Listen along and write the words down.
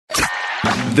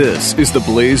This is the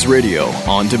Blaze Radio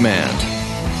on demand.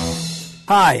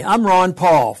 Hi, I'm Ron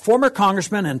Paul, former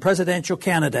congressman and presidential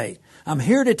candidate. I'm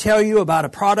here to tell you about a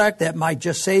product that might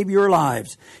just save your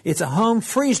lives. It's a home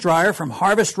freeze dryer from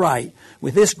Harvest Right.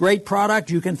 With this great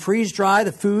product, you can freeze dry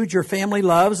the foods your family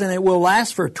loves, and it will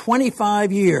last for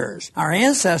 25 years. Our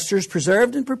ancestors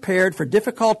preserved and prepared for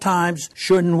difficult times,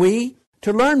 shouldn't we?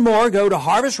 To learn more, go to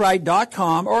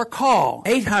harvestright.com or call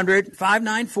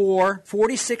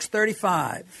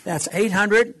 800-594-4635. That's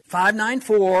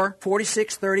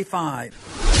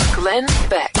 800-594-4635. Glenn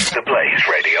Beck. The Blaze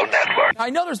Radio Network. I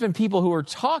know there's been people who are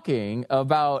talking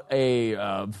about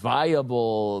a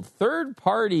viable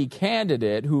third-party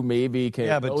candidate who maybe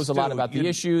knows a lot about the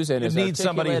issues and is need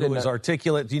somebody who is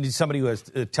articulate. You need somebody who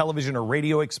has television or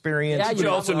radio experience. Yeah, you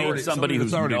also need somebody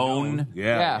who's known. Who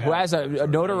has a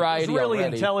notoriety. He's really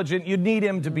already. Intelligent. You need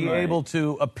him to be able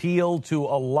to appeal to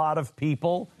a lot of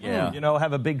people. Yeah.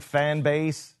 Have a big fan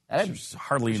base. There's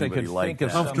hardly anybody like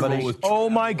that. Oh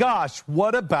my gosh!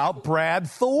 What about Brad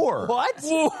Thor? What?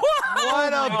 What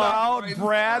about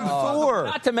Brad Thor?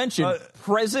 Not to mention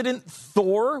President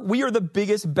Thor. We are the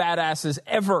biggest badasses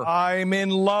ever. I'm in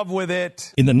love with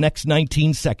it. In the next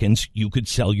 19 seconds, you could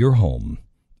sell your home.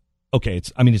 Okay,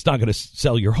 it's not going to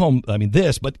sell your home, but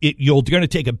you're going to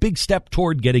take a big step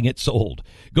toward getting it sold.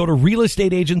 Go to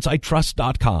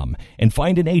realestateagentsitrust.com and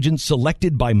find an agent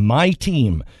selected by my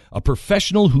team, a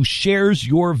professional who shares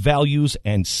your values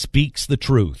and speaks the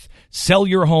truth. Sell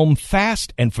your home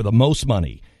fast and for the most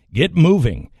money. Get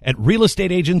moving at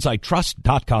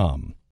realestateagentsitrust.com.